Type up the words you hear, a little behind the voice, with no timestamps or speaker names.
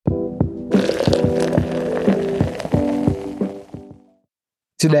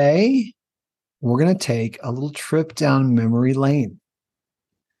Today, we're going to take a little trip down memory lane.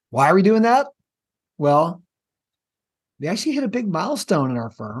 Why are we doing that? Well, we actually hit a big milestone in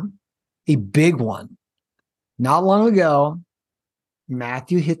our firm, a big one. Not long ago,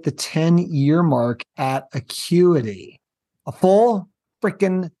 Matthew hit the 10-year mark at Acuity, a full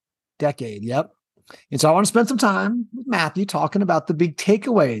freaking decade. Yep. And so I want to spend some time with Matthew talking about the big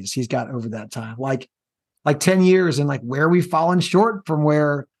takeaways he's got over that time, like 10 years and like where we've fallen short from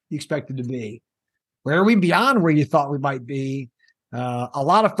where you expected to be. Where are we beyond where you thought we might be? A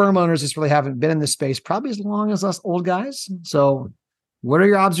lot of firm owners just really haven't been in this space probably as long as us old guys. So what are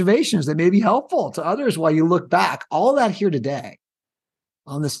your observations that may be helpful to others while you look back? All of that here today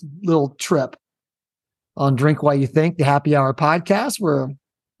on this little trip on Drink While You Think, the Happy Hour podcast, where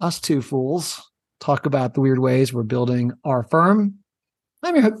us two fools talk about the weird ways we're building our firm.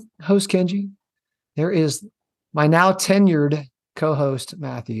 I'm your host, Kenji. There is my now tenured co-host,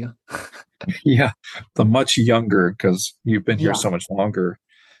 Matthew. Yeah, the much younger, because you've been here so much longer.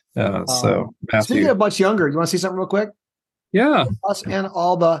 So, Matthew. Speaking of much younger, you want to see something real quick? Yeah. Us and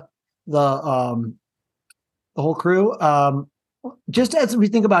all the whole crew. Just as we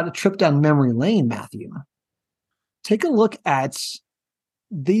think about a trip down memory lane, Matthew, take a look at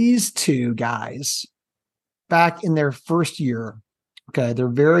these two guys back in their first year. Okay, their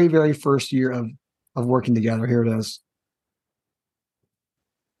very, very first year of working together. Here it is.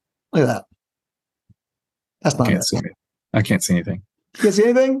 Look at that. That's not it. I can't see anything. You can't see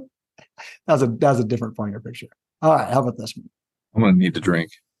anything? That was a different pointer picture. All right, how about this one? I'm going to need to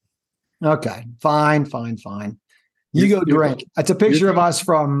drink. Okay, fine. You go drink. It's a picture of us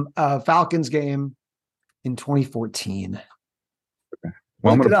from Falcons game in 2014. Okay.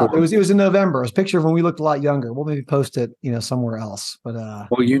 Well, it was in November. It was a picture of when we looked a lot younger. We'll maybe post it, somewhere else. But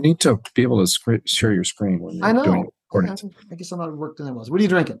well, you need to be able to share your screen when you're doing recordings. I guess I'm not worked in that much. What are you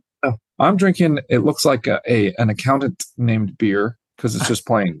drinking? Oh, I'm drinking. It looks like an accountant named beer because it's just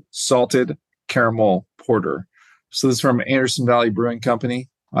plain salted caramel porter. So this is from Anderson Valley Brewing Company.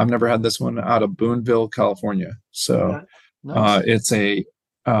 I've never had this one out of Boonville, California. So nice. It's a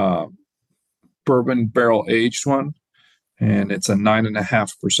bourbon barrel aged one, and it's a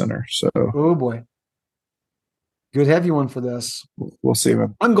 9.5%. So oh boy, good heavy one for this. We'll see.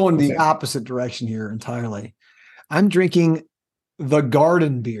 I'm going the opposite direction here entirely. I'm drinking the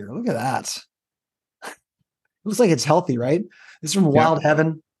Garden beer. Look at that. Looks like it's healthy, right? This is from Wild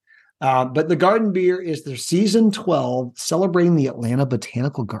Heaven. But the Garden beer is their season 12, celebrating the Atlanta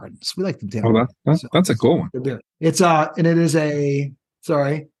Botanical Gardens. We like the Botanical Gardens. That's a cool one. Good beer. It's and it is it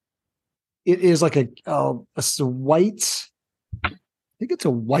is like a white, I think it's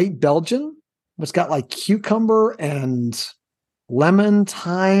a white Belgian. It's got like cucumber and lemon,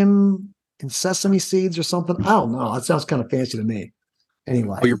 thyme, and sesame seeds or something. I don't know. That sounds kind of fancy to me.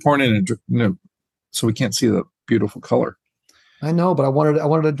 Anyway. Well, you're pouring it in, so we can't see the beautiful color. I know, but I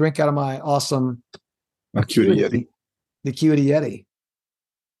wanted to drink out of my awesome Acuity Yeti. The Acuity Yeti.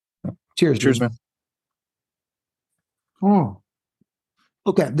 Cheers, man. Oh.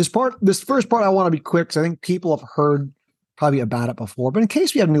 Okay, this first part I want to be quick because I think people have heard probably about it before. But in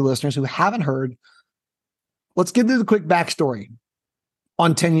case we have new listeners who haven't heard, let's give you the quick backstory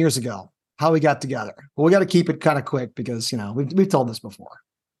on 10 years ago, how we got together. Well, we got to keep it kind of quick because, we've told this before.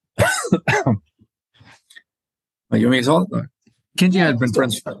 You mean Kenji and I had been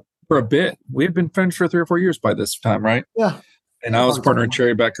friends for a bit. We had been friends for 3 or 4 years by this time, right? Yeah. And I was a partner in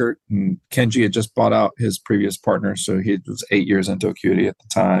Cherry Beckert, and Kenji had just bought out his previous partner. So he was 8 years into Acuity at the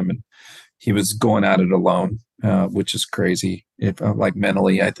time, and he was going at it alone, which is crazy. If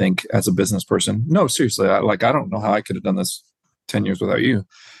mentally, I think as a business person, no, seriously, I don't know how I could have done this 10 years without you.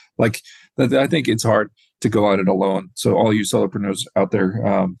 I think it's hard to go at it alone. So all you solopreneurs out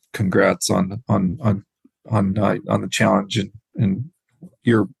there, congrats on the challenge, and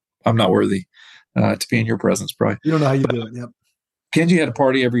I'm not worthy to be in your presence, probably. You don't know how you do it. Yep. Kenji had a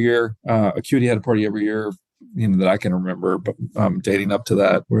party every year. Acuity had a party every year, that I can remember, but dating up to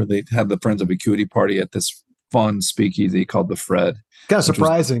that, where they had the Friends of Acuity party at this fun speakeasy called the Fred. Kind of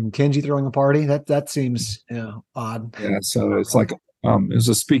surprising, Kenji throwing a party. That seems odd. Yeah, so it's like it was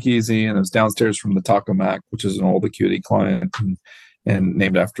a speakeasy, and it was downstairs from the Taco Mac, which is an old Acuity client, and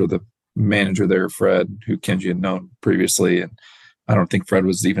named after the manager there, Fred, who Kenji had known previously. And I don't think Fred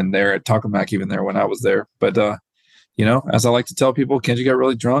was even there at Taco Mac even there when I was there. But as I like to tell people, Kenji got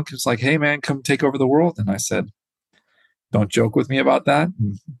really drunk. It's like, hey man, come take over the world. And I said, don't joke with me about that.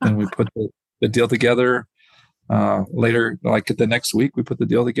 And we put the deal together. Later, like the next week, we put the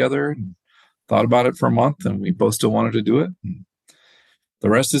deal together and thought about it for a month, and we both still wanted to do it. And the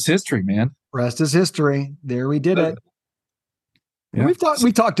rest is history, man. Rest is history. There we did it. Yeah.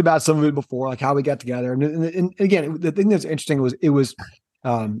 We talked about some of it before, like how we got together. And again, the thing that's interesting was we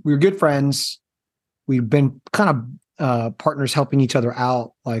were good friends. We've been kind of partners helping each other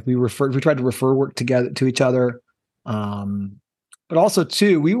out. Like we tried to refer work together to each other. But also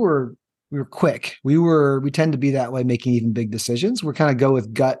too, we were quick. We tend to be that way, making even big decisions. We're kind of go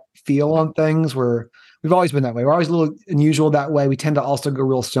with gut feel on things. We've always been that way. We're always a little unusual that way. We tend to also go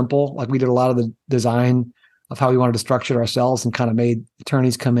real simple. Like we did a lot of the design of how we wanted to structure it ourselves and kind of made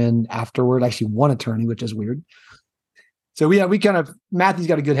attorneys come in afterward. Actually, one attorney, which is weird. So we kind of, Matthew's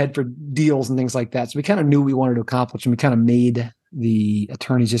got a good head for deals and things like that. So we kind of knew what we wanted to accomplish, and we kind of made the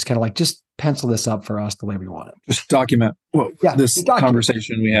attorneys just kind of like, just pencil this up for us the way we want it. Just document this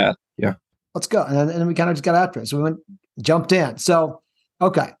conversation we had. Yeah. Let's go. And then we kind of just got after it. So we jumped in. So,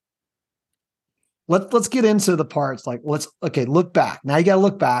 okay. Let's get into the parts. Like, look back. Now you got to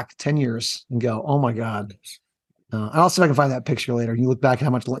look back 10 years and go, oh my God. I'll see if I can find that picture later. You look back at how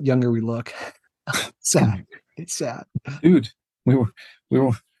much younger we look. Sad. It's sad. Dude, we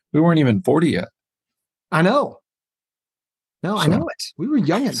weren't even 40 yet. I know. No, I know it. We were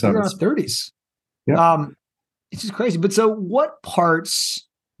young. We were in our 30s. Yeah. It's just crazy. But so what parts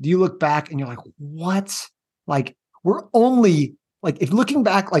do you look back and you're like, what? Like, we're only, like, if looking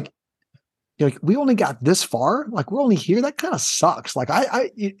back, like, you're like, we only got this far. Like, we're only here. That kind of sucks. Like,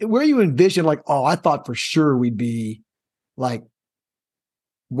 where you envision, like, oh, I thought for sure we'd be like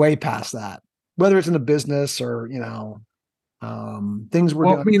way past that, whether it's in the business or, things we're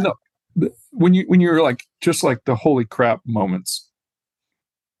doing. I mean, when you're like, just like the holy crap moments.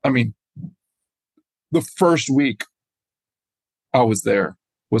 I mean, the first week I was there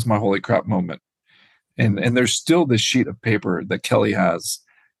was my holy crap moment. And there's still this sheet of paper that Kelly has.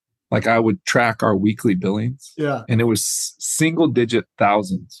 Like, I would track our weekly billings. Yeah. And it was single digit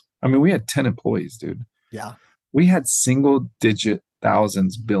thousands. I mean, we had 10 employees, dude. Yeah. We had single digit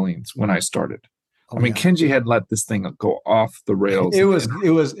thousands billings when I started. I mean, Kenji had let this thing go off the rails. It was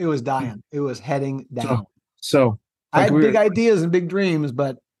dying. It was heading down. So I had big ideas and big dreams,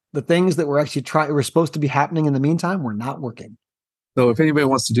 but the things that were actually were supposed to be happening in the meantime were not working. So if anybody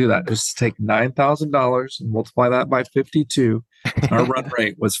wants to do that, just take $9,000 and multiply that by 52. Our run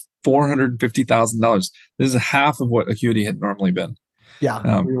rate was $450,000. This is half of what Acuity had normally been.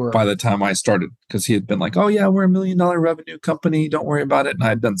 Yeah, by the time I started, because he had been like, "Oh yeah, we're $1 million revenue company. Don't worry about it." And I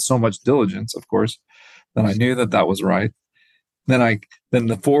had done so much diligence, of course, that I knew that was right. Then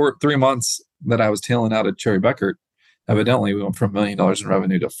the 3 months that I was tailing out at Cherry Beckert, evidently we went from $1 million in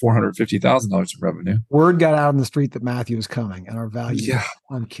revenue to $450,000 in revenue. Word got out on the street that Matthew was coming, and our value. Yeah,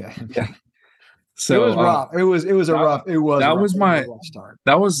 I'm kidding. Yeah. So it was rough. It was a rough start.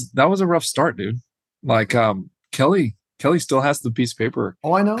 That was a rough start, dude. Like Kelly still has the piece of paper.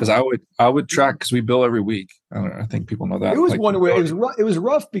 Oh, I know. Because I would track, because we bill every week. I think people know that. It was one way. It was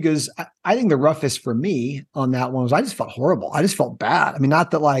rough because I think the roughest for me on that one was I just felt horrible. I just felt bad. I mean,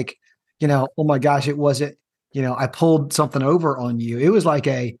 not that like, oh my gosh, it wasn't, I pulled something over on you. It was like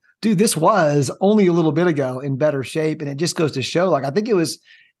dude, this was only a little bit ago in better shape. And it just goes to show, like, I think it was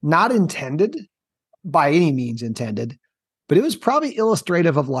not intended by any means intended, but it was probably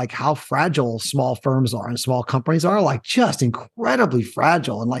illustrative of like how fragile small firms are and small companies are, like just incredibly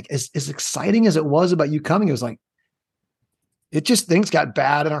fragile. And like as exciting as it was about you coming, it was like, it just, things got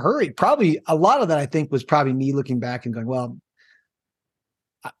bad in a hurry. Probably a lot of that, I think, was probably me looking back and going, well,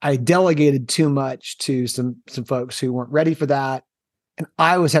 I delegated too much to some folks who weren't ready for that. And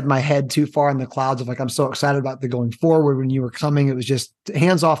I always had my head too far in the clouds of like, I'm so excited about the going forward. When you were coming, it was just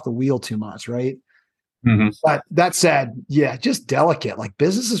hands off the wheel too much. Right. Mm-hmm. But that said, yeah, just delicate. Like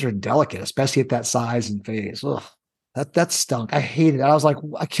businesses are delicate, especially at that size and phase. Ugh, that stunk. I hated it. I was like,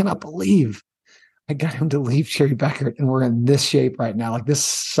 I cannot believe I got him to leave Cherry Beckert and we're in this shape right now. Like, this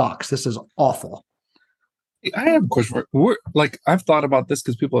sucks. This is awful. I have a question. Like, I've thought about this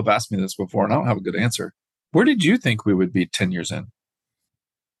because people have asked me this before and I don't have a good answer. Where did you think we would be 10 years in?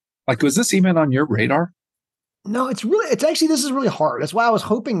 Like, was this even on your radar? No, this is really hard. That's why I was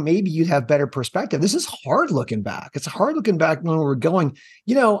hoping maybe you'd have better perspective. This is hard looking back. It's hard looking back when we're going,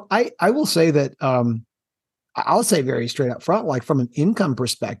 I will say that, I'll say very straight up front, like from an income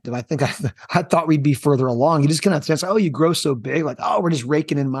perspective, I think I thought we'd be further along. You just kind of sense, oh, you grow so big, like, oh, we're just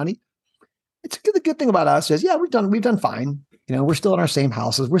raking in money. The good thing about us is, yeah, we've done fine. We're still in our same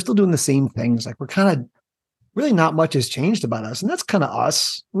houses. We're still doing the same things. Like, we're kind of really not much has changed about us. And that's kind of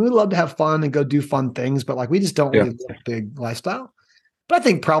us. We love to have fun and go do fun things, but like, we just don't really live a big lifestyle. But I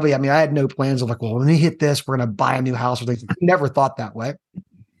think probably, I had no plans of like, well, when we hit this, we're going to buy a new house or things. Never thought that way.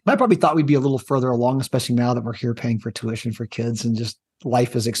 I probably thought we'd be a little further along, especially now that we're here paying for tuition for kids and just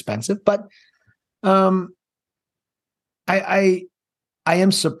life is expensive. But I I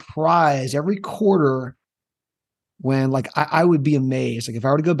am surprised every quarter when like I would be amazed. Like if I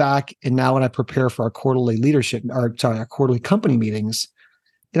were to go back and now when I prepare for our quarterly leadership or sorry, our quarterly company meetings,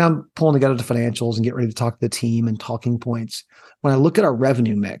 and I'm pulling together the financials and get ready to talk to the team and talking points. When I look at our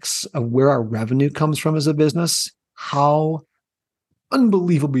revenue mix of where our revenue comes from as a business, how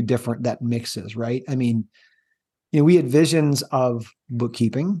unbelievably different that mix is, right? I mean, we had visions of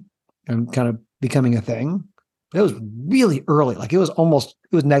bookkeeping and kind of becoming a thing, but it was really early. Like it was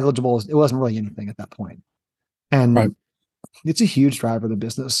negligible. It wasn't really anything at that point. Right. And it's a huge driver of the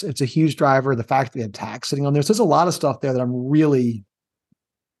business. It's a huge driver. The fact that we had tax sitting on there. So there's a lot of stuff there that I'm really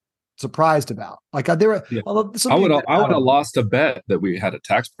surprised about. Like there were Yeah. some I would things have that I would have lost a bet that we had a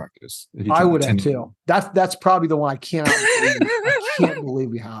tax practice if you I told me would have 10 years. too. That's probably the one I cannot believe. I can't believe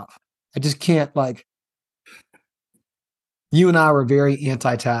we have. I just can't like you and I were very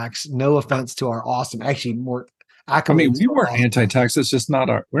anti-tax. No offense to our awesome, actually more I mean, accolades we to our weren't awesome. anti-tax. It's just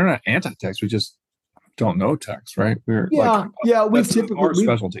we're not anti-tax. We just don't know tax, right? We're like, Yeah, that's our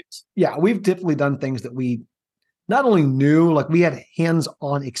specialties. we've typically done things that we not only knew, like we had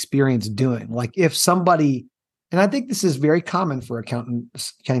hands-on experience doing. Like if somebody, and I think this is very common for accounting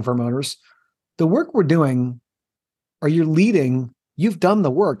firm owners, the work we're doing or you're leading, you've done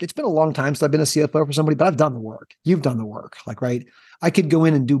the work. It's been a long time since I've been a CFO for somebody, but I've done the work. You've done the work. Like, right. I could go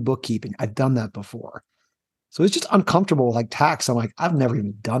in and do bookkeeping. I've done that before. So it's just uncomfortable like tax. I'm like, I've never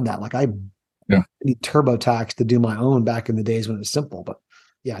even done that. Like I need TurboTax to do my own back in the days when it was simple. But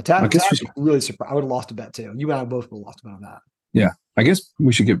yeah, tax really surprised. I would have lost a bet too. You and I both would have lost a bet on that. Yeah. I guess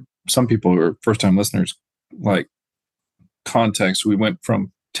we should give some people who are first-time listeners like context. We went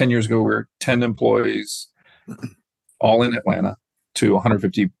from 10 years ago, we were 10 employees, all in Atlanta, to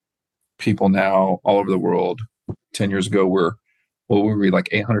 150 people now all over the world. 10 years ago, what were we, like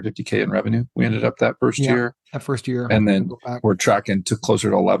 850K in revenue? We ended up that first year. That first year. And then we're tracking to closer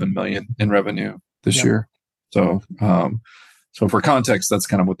to 11 million in revenue this year. So, so for context, that's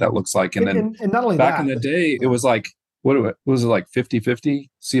kind of what that looks like. And then and not only back in the day, it was like, what was it like 50-50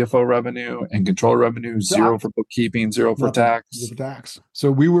 CFO revenue and controller revenue, zero for bookkeeping, zero for tax.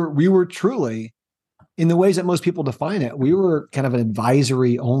 So we were truly, in the ways that most people define it, we were kind of an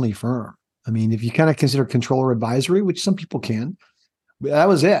advisory only firm. I mean, if you kind of consider controller advisory, which some people can, that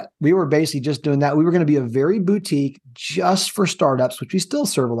was it. We were basically just doing that. We were going to be a very boutique just for startups, which we still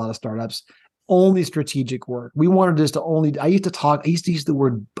serve a lot of startups, only strategic work. We wanted just to only, I used to use the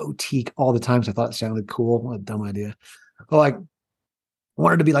word boutique all the time. So I thought it sounded cool. What a dumb idea. But like, I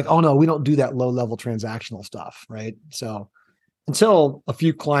wanted to be like, oh no, we don't do that low level transactional stuff. Right. So until a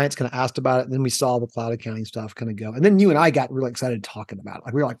few clients kind of asked about it, and then we saw the cloud accounting stuff kind of go. And then you and I got really excited talking about it.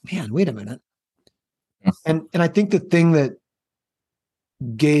 Like we were like, man, wait a minute. Yeah. And I think the thing that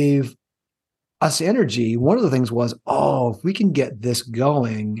gave us energy, one of the things was, oh, if we can get this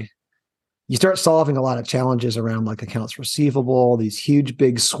going, you start solving a lot of challenges around like accounts receivable, these huge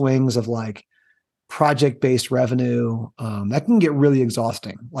big swings of like project-based revenue. That can get really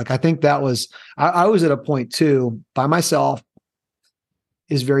exhausting. Like I think that was, I was at a point too, by myself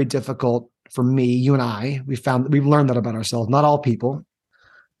is very difficult for me. You and I, we've learned that about ourselves. Not all people,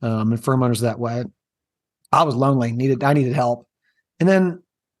 and firm owners that way. I was lonely, I needed help. And then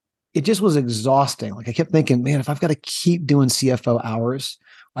it just was exhausting. Like I kept thinking, man, if I've got to keep doing CFO hours,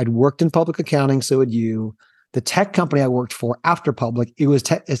 I'd worked in public accounting, so had you. The tech company I worked for after public, it was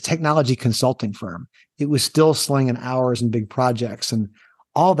a technology consulting firm. It was still slinging hours and big projects and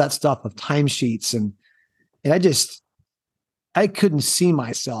all that stuff of timesheets. And I couldn't see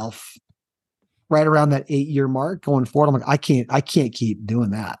myself right around that 8-year mark going forward. I'm like, I can't keep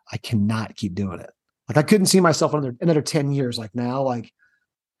doing that. I cannot keep doing it. Like I couldn't see myself another 10 years. Like now, like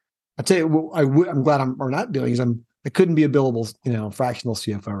I tell you, what I'm glad I'm not doing is I couldn't be a billable, fractional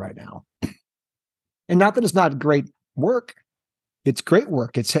CFO right now. And not that it's not great work. It's great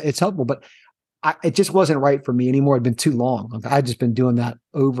work. It's helpful, but it just wasn't right for me anymore. It'd been too long. Like I'd just been doing that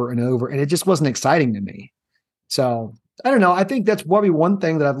over and over, and it just wasn't exciting to me. So I don't know. I think that's probably one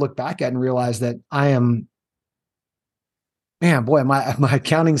thing that I've looked back at and realized that I am, man, boy, my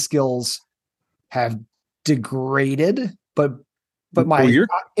accounting skills have degraded, but my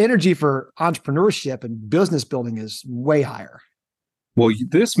energy for entrepreneurship and business building is way higher. Well,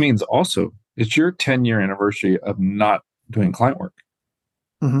 this means also it's your 10-year anniversary of not doing client work.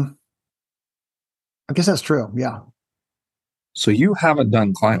 Mm-hmm. I guess that's true. Yeah. So you haven't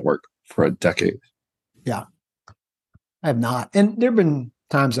done client work for a decade. Yeah. I have not. And there have been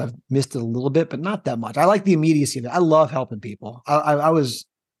times I've missed it a little bit, but not that much. I like the immediacy of it. I love helping people. I was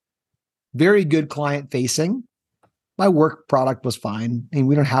very good client facing. My work product was fine. I mean,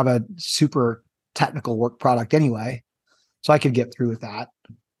 we don't have a super technical work product anyway. So I could get through with that.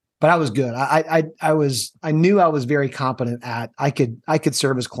 But I was good. I knew I was very competent at I could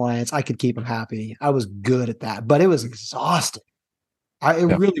service clients. I could keep them happy. I was good at that, but it was exhausting. It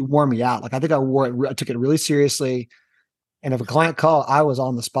Yeah. really wore me out. Like I think I took it really seriously. And if a client called, I was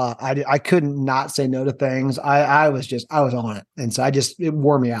on the spot. I couldn't not say no to things. I was on it. And so it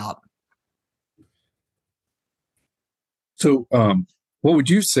wore me out. So, what would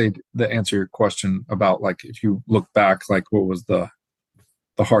you say to answer your question about, like, if you look back, like, what was the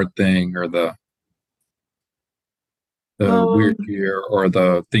hard thing, or the weird Um, year, or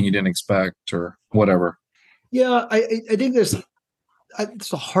the thing you didn't expect, or whatever? yeah, I think it's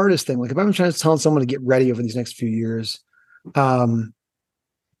the hardest thing. Like if I'm trying to tell someone to get ready over these next few years, um,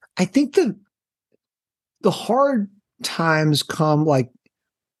 I think the hard times come like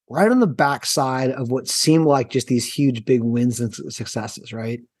right on the backside of what seemed like just these huge big wins and successes,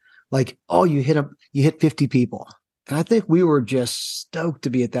 right? Like, oh, you hit 50 people. And I think we were just stoked to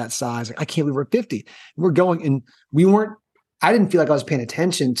be at that size. Like, I can't believe we're at 50. We're going and we weren't, I didn't feel like I was paying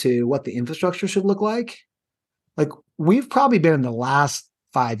attention to what the infrastructure should look like. Like we've probably been in the last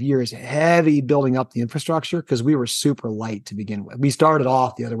 5 years heavy building up the infrastructure because we were super light to begin with. We started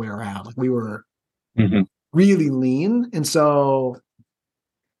off the other way around. Like we were Mm-hmm. really lean. And so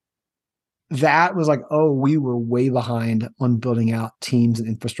that was like, oh, we were way behind on building out teams and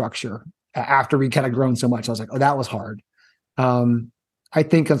infrastructure after we kind of grown so much. I was like, oh, that was hard. Um, I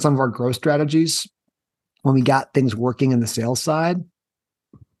think on some of our growth strategies, when we got things working in the sales side,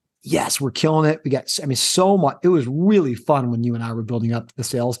 yes, we're killing it. We got, I mean, so much. It was really fun when you and I were building up the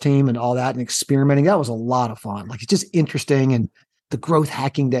sales team and all that and experimenting. That was a lot of fun. Like it's just interesting and the growth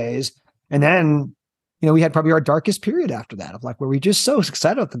hacking days. And then, we had probably our darkest period after that of like where we just so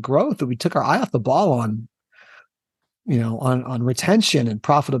excited about the growth that we took our eye off the ball on, on retention and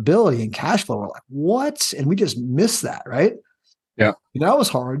profitability and cash flow. We're like, what? And we just missed that, right? Yeah. That was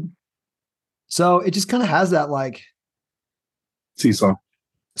hard. So it just kind of has that like seesaw.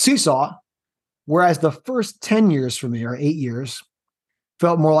 Whereas the first 10 years for me or 8 years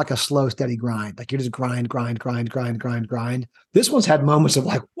felt more like a slow, steady grind. Like you just grind. This one's had moments of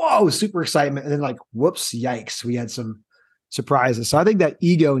like, whoa, super excitement. And then like, whoops, yikes. We had some surprises. So I think that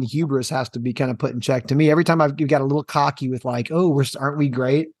ego and hubris has to be kind of put in check. To me, every time I've got a little cocky with like, oh, aren't we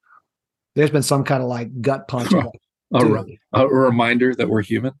great? There's been some kind of like gut punch. A reminder that we're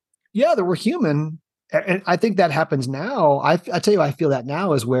human. Yeah, that we're human. And I think that happens now. I tell you, I feel that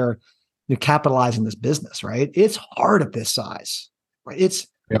now is where you're capitalizing this business, right? It's hard at this size. Right?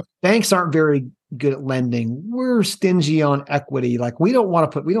 Banks aren't very good at lending. We're stingy on equity. Like we'll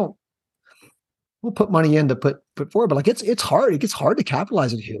put money in to put forward, but like it's hard. It gets hard to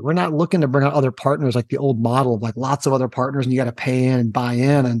capitalize it here. We're not looking to bring on other partners like the old model of like lots of other partners and you got to pay in and buy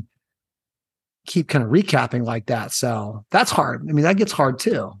in and keep kind of recapping like that. So that's hard. I mean, that gets hard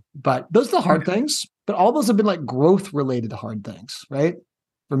too. But those are the hard things. But all those have been like growth related hard things, right?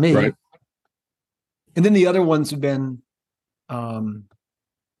 For me. Right. And then the other ones have been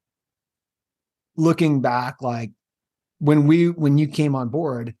looking back, like when you came on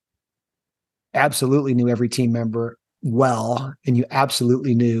board, absolutely knew every team member well, and you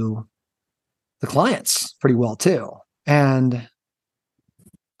absolutely knew the clients pretty well too. And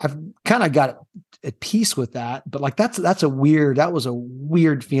I've kind of got at peace with that, but like that was a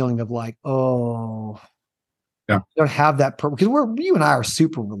weird feeling of like, oh, yeah, you don't have that because you and I are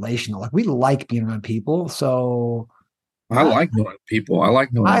super relational. Like we like being around people. So I like knowing people. I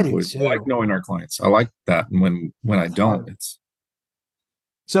like knowing employees. I like knowing our clients. I like that. And when I don't, it's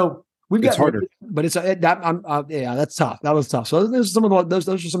harder. But it's yeah, that's tough. That was tough. So those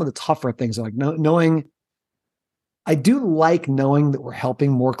are some of the tougher things. Like knowing. I do like knowing that we're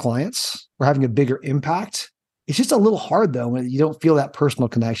helping more clients. We're having a bigger impact. It's just a little hard though when you don't feel that personal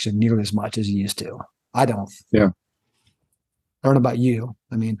connection nearly as much as you used to. I don't. Yeah. I don't know about you.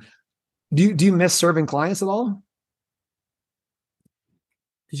 I mean, do you miss serving clients at all?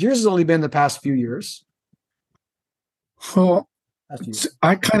 Because yours has only been the past few years. Well,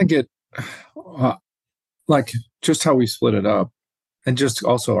 I kind of get like just how we split it up and just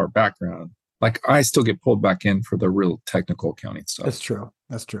also our background. Like I still get pulled back in for the real technical accounting stuff. That's true.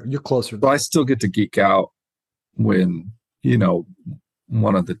 You're closer. So I still get to geek out when,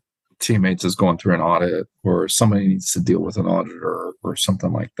 one of the teammates is going through an audit or somebody needs to deal with an auditor or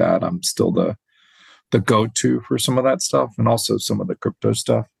something like that. I'm still the go-to for some of that stuff and also some of the crypto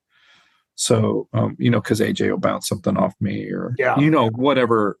stuff. So, because AJ will bounce something off me or,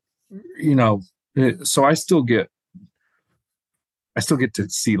 whatever, so I still get to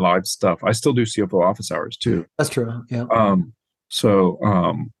see live stuff. I still do CFO office hours too. That's true. Yeah. So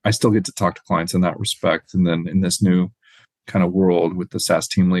I still get to talk to clients in that respect. And then in this new kind of world with the SaaS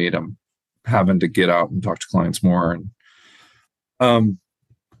team lead. I'm having to get out and talk to clients more. And um,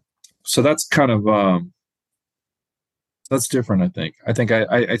 so that's kind of that's different. I think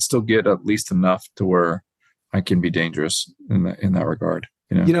I still get at least enough to where I can be dangerous in that regard.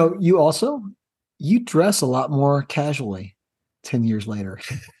 You dress a lot more casually 10 years later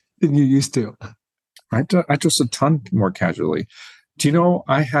than you used to. I dress a ton more casually. Do you know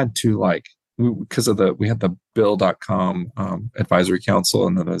I had to because of we had the bill.com advisory council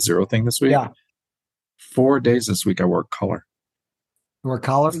and then the zero thing this week. Yeah. 4 days this week I wore collar. Or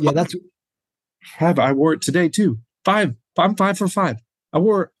collar? Yeah, that's I wore it today too. I'm 5 for 5. I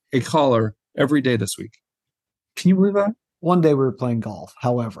wore a collar every day this week. Can you believe that? one day we were playing golf,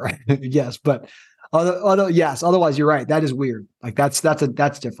 however. Yes, but yes, otherwise you're right. That is weird. Like that's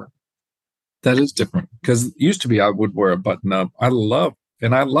different. That is different because it used to be I would wear a button up. I love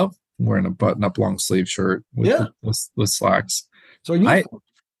wearing a button up long sleeve shirt with slacks. So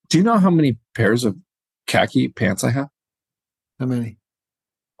do you know how many pairs of khaki pants I have? How many?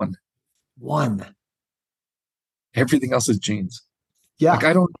 One. Everything else is jeans. Yeah.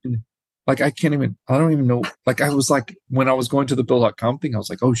 I don't even know. Like I was like, when I was going to the Bill.com thing, I was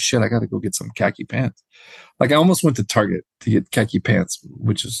like, oh shit, I got to go get some khaki pants. Like I almost went to Target to get khaki pants,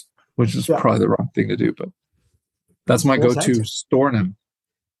 which is probably the wrong thing to do, but that's my go-to store now.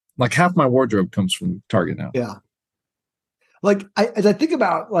 Like half my wardrobe comes from Target now. Yeah. Like as I think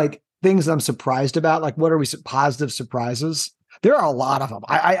about like things I'm surprised about, like what are we positive surprises? There are a lot of them.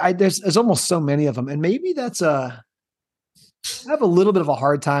 There's almost so many of them, and maybe I have a little bit of a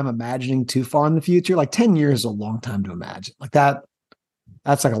hard time imagining too far in the future. Like 10 years is a long time to imagine. Like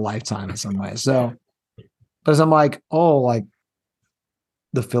that's like a lifetime in some ways. So, because I'm like, oh, like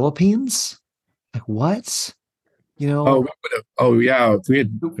the Philippines, like what? You know? Oh yeah.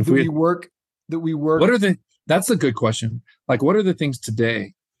 If we work. What are that's a good question. Like, what are the things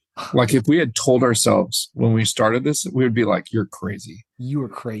today? Like, if we had told ourselves when we started this, we would be like, "You're crazy." You were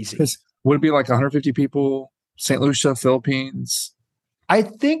crazy. Would it be like 150 people? St. Lucia, Philippines. I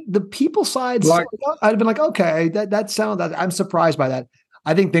think the people side, I'd have been like, okay, that sounds. I'm surprised by that.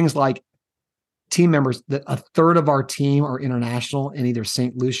 I think things like team members, that a third of our team are international in either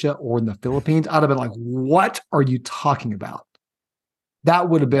St. Lucia or in the Philippines. I'd have been like, what are you talking about? That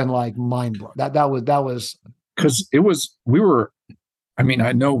would have been like mind blowing. That was because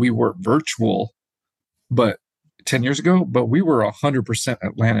I know we were virtual, but 10 years ago, but we were 100%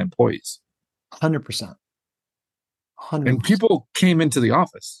 Atlanta employees. 100%. And people came into the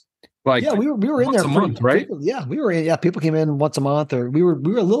office. Like, yeah, we were in there a month, right? We were in. Yeah, people came in once a month, or we were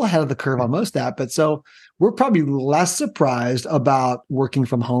a little ahead of the curve on most of that. But so we're probably less surprised about working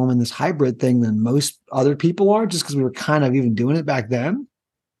from home in this hybrid thing than most other people are, just because we were kind of even doing it back then.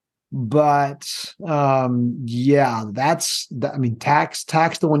 But yeah, that's that. I mean, tax,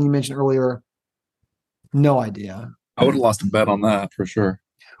 the one you mentioned earlier. No idea. I would have lost a bet on that for sure.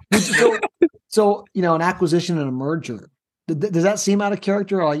 So an acquisition and a merger. Does that seem out of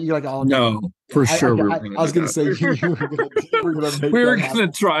character? Or you're like, oh no, for sure. I was going to say we were going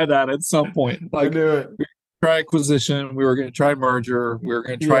to try that at some point. Like, I knew it. We try acquisition. We were going to try merger. We were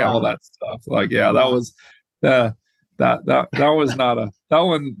going to try all that stuff. Like, that was that was not that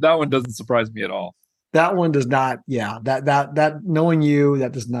one doesn't surprise me at all. That one does not. Yeah, that knowing you,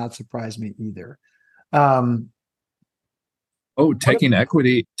 that does not surprise me either. Taking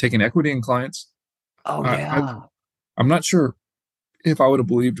equity in clients. Oh yeah. I'm not sure if I would have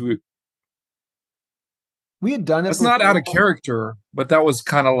believed we had done it. It's not out of character, but that was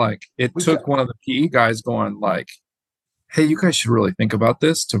kind of like took one of the PE guys going like, "Hey, you guys should really think about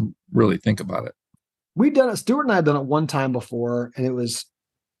this," to really think about it. We'd done it. Stuart and I had done it one time before, and it was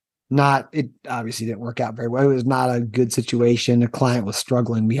not. It obviously didn't work out very well. It was not a good situation. The client was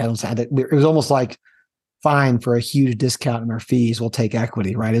struggling. We had it. It was almost like, fine, for a huge discount in our fees, we'll take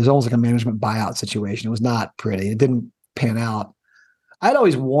equity, right? It was almost like a management buyout situation. It was not pretty. It didn't pan out. I'd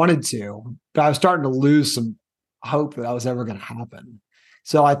always wanted to, but I was starting to lose some hope that was ever going to happen.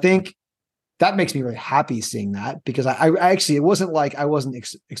 So I think that makes me really happy seeing that, because I actually, it wasn't like I wasn't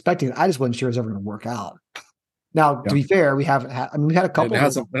expecting it. I just wasn't sure it was ever going to work out. Now, to be fair, we haven't had, we've had a couple. It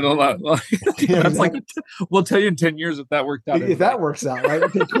hasn't been a lot. That's like, we'll tell you in 10 years if that worked out. If that works out, right?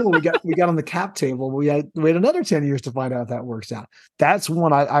 Okay, cool. We got on the cap table. We had another 10 years to find out if that works out. That's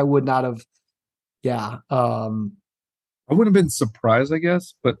one I would not have. Yeah. I wouldn't have been surprised, I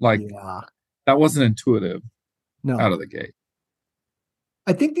guess, but that wasn't intuitive. No. Out of the gate.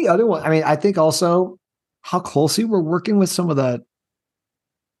 I think the other one, I think also how closely we're working with some of the,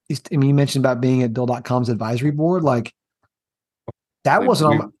 you mentioned about being at Bill.com's advisory board. Like that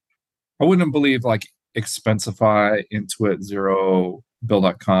wasn't I wouldn't believe like Expensify, Intuit, Zero,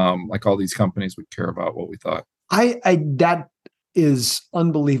 Bill.com, like all these companies would care about what we thought. I that is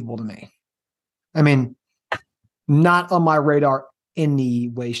unbelievable to me. I mean, not on my radar any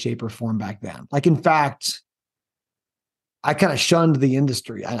way, shape, or form back then. Like, in fact, I kind of shunned the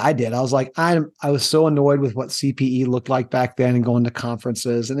industry. I did. I was like, I was so annoyed with what CPE looked like back then and going to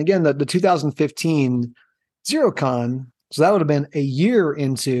conferences. And again, the 2015 ZeroCon, so that would have been a year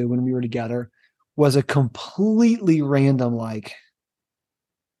into when we were together, was a completely random, like,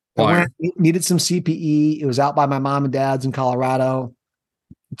 I went, needed some CPE. It was out by my mom and dad's in Colorado.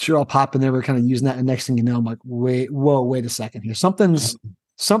 Sure, I'll pop in there. We're kind of using that. And next thing you know, I'm like, wait a second here. Something's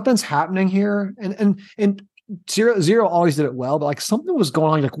happening here. And Zero always did it well, but like something was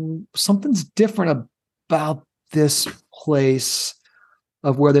going on. Like something's different about this place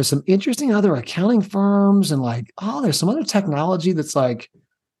of where there's some interesting other accounting firms and like, oh, there's some other technology that's like,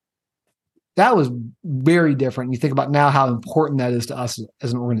 that was very different. You think about now how important that is to us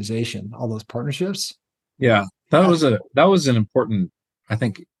as an organization, all those partnerships. Yeah, that was an important, I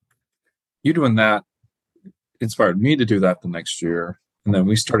think you doing that inspired me to do that the next year. And then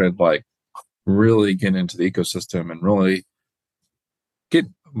we started like really getting into the ecosystem and really get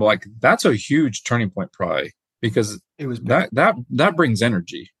like, that's a huge turning point probably because it was that brings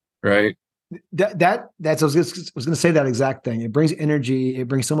energy, right? That's I was going to say that exact thing. It brings energy. It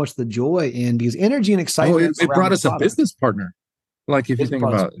brings so much the joy in because energy and excitement. It brought us a business partner. Like if you think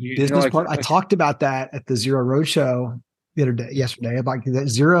about business partner, I talked about that at the Zero Roadshow yesterday about that.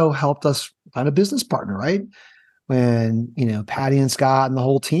 Zero helped us find a business partner, right? When Patty and Scott and the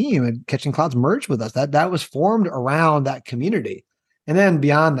whole team and Catching Clouds merged with us, that was formed around that community. And then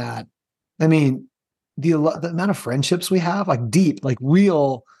beyond that, I mean, the amount of friendships we have, like deep, like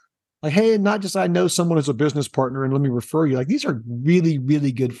real. Like, hey, not just I know someone as a business partner and let me refer you. Like, these are really,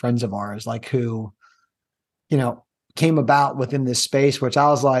 really good friends of ours, like who, came about within this space, which I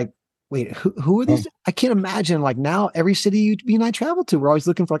was like, wait, who are these? I can't imagine. Like now, every city you and I travel to, we're always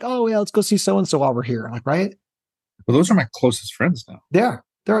looking for like, oh yeah, let's go see so and so while we're here. Like, right? Well, those are my closest friends now.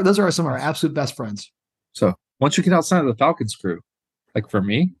 Those are some of our absolute best friends. So once you get outside of the Falcons crew, like for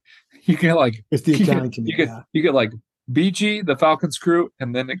me, you get like it's the accounting community. You get like BG, the Falcons crew,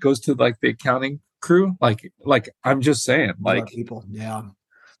 and then it goes to like the accounting crew. Like I'm just saying, like people, yeah,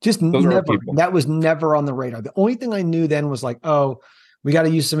 just never. That was never on the radar. The only thing I knew then was like, oh, we got to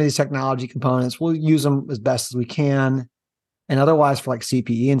use some of these technology components. We'll use them as best as we can, and otherwise for like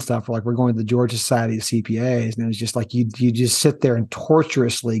CPE and stuff, we're going to the Georgia Society of CPAs, and it was just like you just sit there and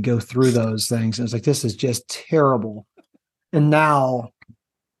torturously go through those things, and it's like this is just terrible. And now,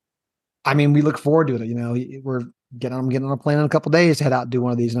 I mean, we look forward to it. I'm getting on a plane in a couple of days to head out and do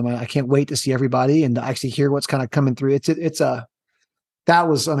one of these. And I can't wait to see everybody and to actually hear what's kind of coming through. That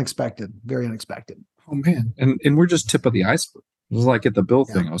was unexpected, very unexpected. Oh man. And we're just tip of the iceberg. It was like at the Bill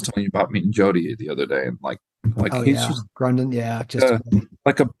thing. I was telling you about meeting Jody the other day and he's just Grundon. Yeah. Just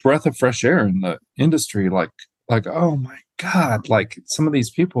like a breath of fresh air in the industry. Like, oh my God, like some of these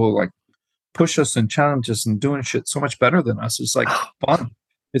people like push us and challenge us and doing shit so much better than us. It's like fun.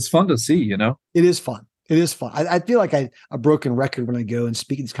 It's fun to see, It is fun. It is fun. I feel like a broken record when I go and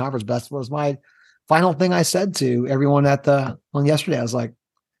speak at these conference festivals. My final thing I said to everyone on yesterday, I was like,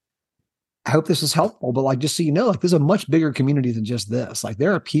 I hope this is helpful, but like, just so you know, like there's a much bigger community than just this. Like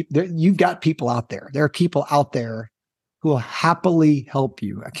there are people, you've got people out there. There are people out there who will happily help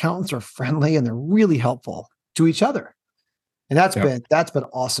you. Accountants are friendly and they're really helpful to each other. And that's been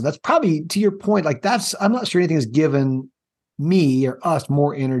awesome. That's probably to your point. Like I'm not sure anything has given me or us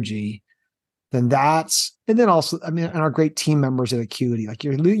more energy than that's. And then also, I mean, and our great team members at Acuity, like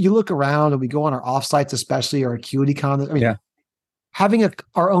you look around and we go on our offsites, especially our Acuity con. I mean, having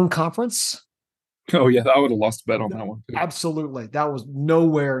our own conference. Oh yeah. I would have lost a bet on that one too. Absolutely. That was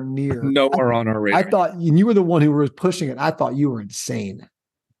nowhere near. Nowhere on our radar. I thought you were the one who was pushing it. I thought you were insane.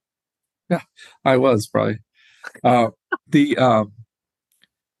 Yeah, I was probably. The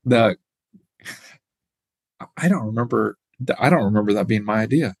I don't remember that being my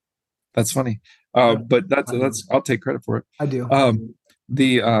idea. That's funny. But that's I'll take credit for it. I do. I would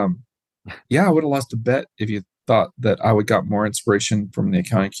have lost a bet if you thought that I would got more inspiration from the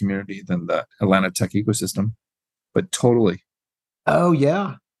accounting community than the Atlanta tech ecosystem. But totally. Oh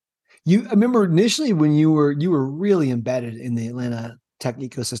yeah. I remember initially when you were really embedded in the Atlanta tech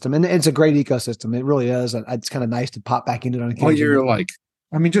ecosystem, and it's a great ecosystem. It really is. It's kind of nice to pop back into it on occasion. Oh, you're like,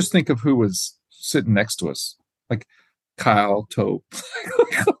 I mean, just think of who was sitting next to us, like Kyle Tope.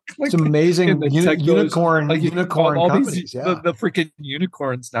 It's amazing unicorn all companies. These, the freaking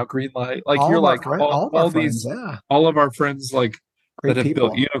unicorns now. Greenlight, like all you're of like all these, all of our friends, like Great that have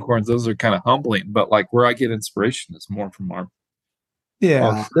built people. unicorns, those are kind of humbling. But like where I get inspiration is more from our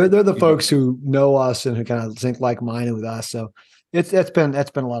Yeah, they're the you know, folks who know us and who kind of think like minded with us. So that's been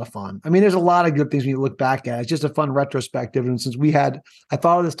a lot of fun. I mean, there's a lot of good things when you look back at it. It's just a fun retrospective. And since I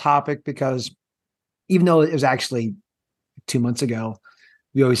thought of this topic because even though it was actually 2 months ago,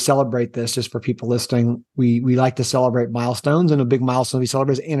 we always celebrate this just for people listening. We like to celebrate milestones, and a big milestone we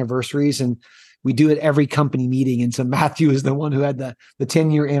celebrate is anniversaries, and we do it every company meeting. And so Matthew is the one who had the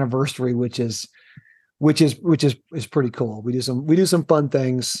 10-year anniversary, which is pretty cool. We do some fun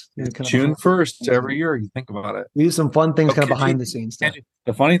things, kind of June behind the 1st scenes. every year. You think about it. We do some fun things Oh, kind of behind the scenes stuff.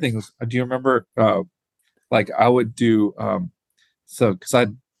 The funny thing was, do you remember? Like I would do so because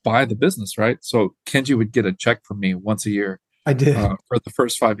I'd buy the business, right? So Kenji would get a check from me once a year I did. for the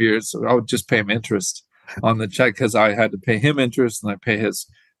first 5 years. So I would just pay him interest on the check because I had to pay him interest and I pay his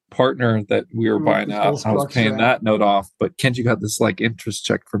partner that we were Work buying this out. whole I was structure paying out. that note off, but Kenji got this like interest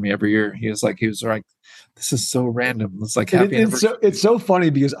check for me every year. He was like, this is so random. It's like It, happy it, it's anniversary. so it's so funny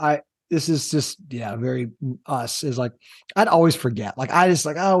because this is just very us is like I'd always forget, like I just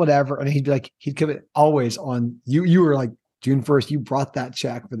like, oh, whatever, and he'd come it always on you were like June 1st you brought that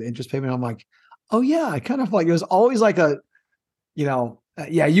check for the interest payment. I'm like, oh yeah, I kind of like it was always like a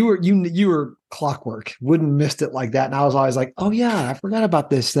yeah, you were clockwork, wouldn't missed it like that, and I was always like, oh yeah, I forgot about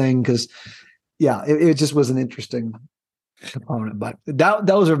this thing because yeah, it just was an interesting component. But that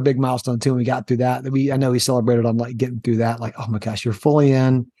was a big milestone too. When we got through that, I know we celebrated on like getting through that. Like, oh my gosh, you're fully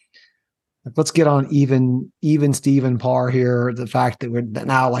in. Like, let's get on even Steven par here. The fact that we're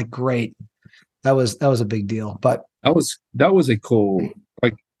now like great. That was a big deal. But That was a cool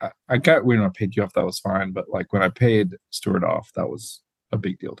like I got when I paid you off, that was fine. But like when I paid Stuart off, that was a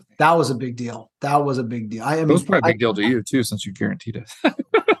big deal to me. that was a big deal. That was a big deal. I It was mean, probably a big deal to you too, since you guaranteed it.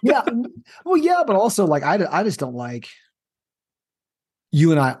 yeah, well, yeah, but also like I just don't like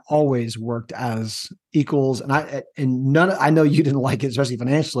you and I always worked as equals, and I know you didn't like it, especially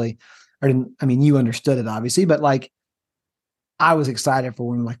financially, or didn't. I mean, you understood it obviously, but like I was excited for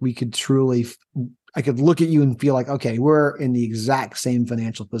when like we could truly, I could look at you and feel like, okay, we're in the exact same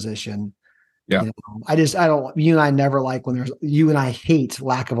financial position. Yeah. I don't. You and I never like when you and I hate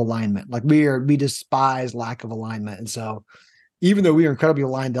lack of alignment. Like we despise lack of alignment, and so even though we were incredibly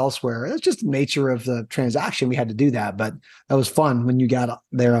aligned elsewhere, it's just the nature of the transaction. We had to do that, but that was fun when you got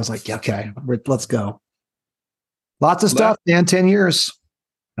there. I was like, yeah, okay, let's go. Lots of stuff, man. 10 years.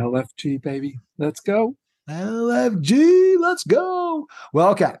 LFG, baby. Let's go. LFG, let's go. Well,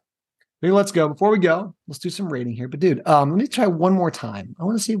 okay. Maybe let's go. Before we go, let's do some rating here. But dude, let me try one more time. I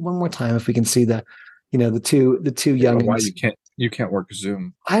want to see one more time if we can see the two young. Why you can't work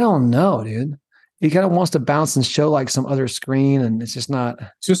Zoom? I don't know, dude. He kind of wants to bounce and show like some other screen, and it's just not.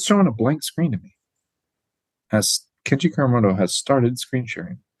 It's just showing a blank screen to me. As Kenji Karamoto has started screen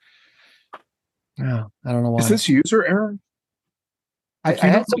sharing. Oh, I don't know why. Is this user error? I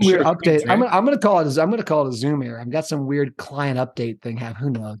had some weird update. I'm gonna call it a Zoom error. I've got some weird client update thing.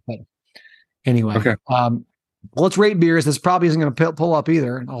 Who knows? But anyway, okay. Let's rate beers. This probably isn't going to pull up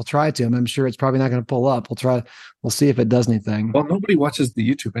either. I'll try to. I'm sure it's probably not going to pull up. We'll try. We'll see if it does anything. Well, nobody watches the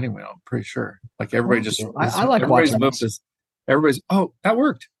YouTube anyway. I'm pretty sure. Like everybody just. I like watching this. Everybody's. Oh, that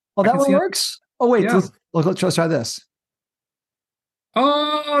worked. Oh, that one works. Oh wait, yeah. Let's try this.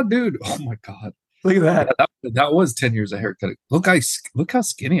 Oh, dude! Oh my god! Look at that. That was 10 years of haircut. Look how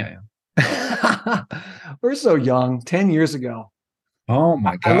skinny I am. We're so young. 10 years ago. Oh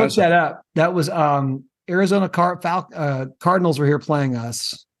my gosh. I looked that up. That was Arizona Cardinals were here playing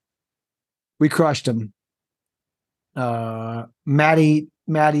us. We crushed them. Maddie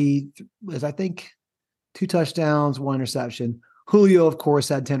was, I think, 2 touchdowns, 1 interception. Julio, of course,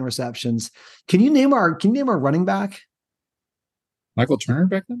 had 10 receptions. Can you name our running back? Michael Turner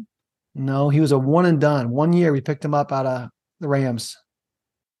back then? No, he was a one and done. 1 year we picked him up out of the Rams.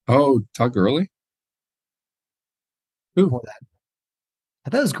 Oh, Todd Gurley? Who? I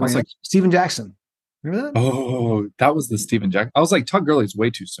thought it was Grant. Like Steven Jackson. Remember that? Oh, that was the Steven Jackson. I was like, Todd Gurley's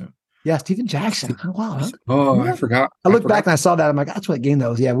way too soon. Yeah, Steven Jackson. Oh, wow. Huh? Oh, yeah. I forgot. I looked back and I saw that. I'm like, that's what game that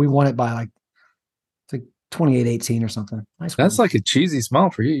was. Yeah, we won it by like 28-18 or something. Nice. That's like a cheesy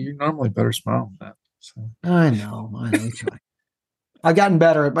smile for you. You're normally better smile than that. So. I know. I've gotten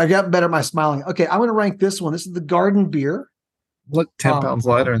better. I got better at my smiling. Okay, I'm going to rank this one. This is the Garden Beer. Look, 10 pounds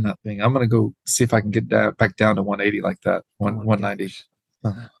lighter in that thing. I'm going to go see if I can get back down to 180 like that. 190.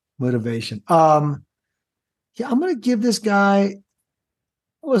 Motivation. Yeah, I'm going to give this guy.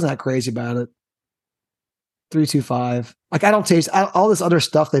 I wasn't that crazy about it. 3.25. Like I don't taste all this other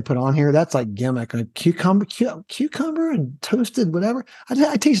stuff they put on here. That's like gimmick. Like cucumber and toasted whatever.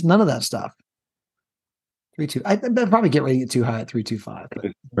 I taste none of that stuff. 3.2. I'd probably get ready to get too high at 3.25, but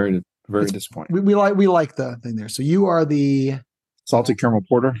Very, very disappointing. we like the thing there. So you are the Salted caramel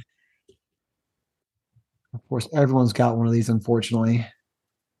porter. of course everyone's got one of these, unfortunately.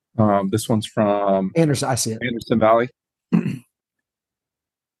 This one's from Anderson, I see it. Anderson Valley.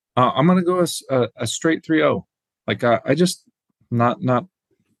 I'm gonna go a straight 3.0. Like I just not.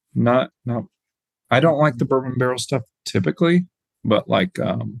 I don't like the bourbon barrel stuff typically, but like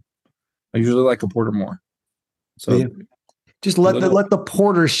I usually like a porter more. So yeah. Just let the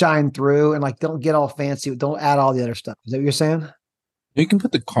porter shine through, and like don't get all fancy. Don't add all the other stuff. Is that what you're saying? you can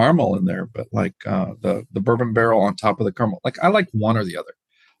put the caramel in there, but like the bourbon barrel on top of the caramel. Like I like one or the other.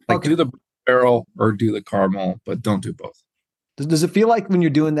 Like do the barrel or do the caramel, but don't do both. Does it feel like when you're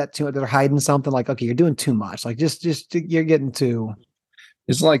doing that too, they're hiding something? Like, okay, you're doing too much. Like just you're getting too.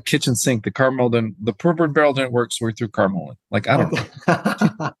 It's like kitchen sink. The bourbon barrel didn't work, so we threw caramel in. Like I don't know.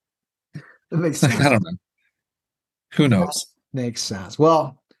 That makes sense. I don't know. Who knows? That makes sense.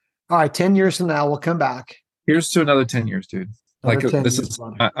 Well, all right. 10 years from now, we'll come back. Here's to another 10 years, dude. Another Like 10 this years, is,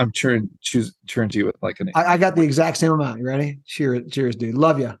 buddy. I'm cheering to you with like an. I got the exact same amount. You ready? Cheers, dude.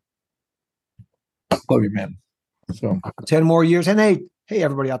 Love you. Love you, man. So 10 more years. And hey,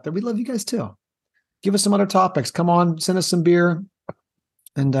 everybody out there, we love you guys too. Give us some other topics. Come on, send us some beer.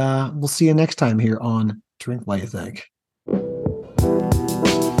 And we'll see you next time here on Drink What You Think.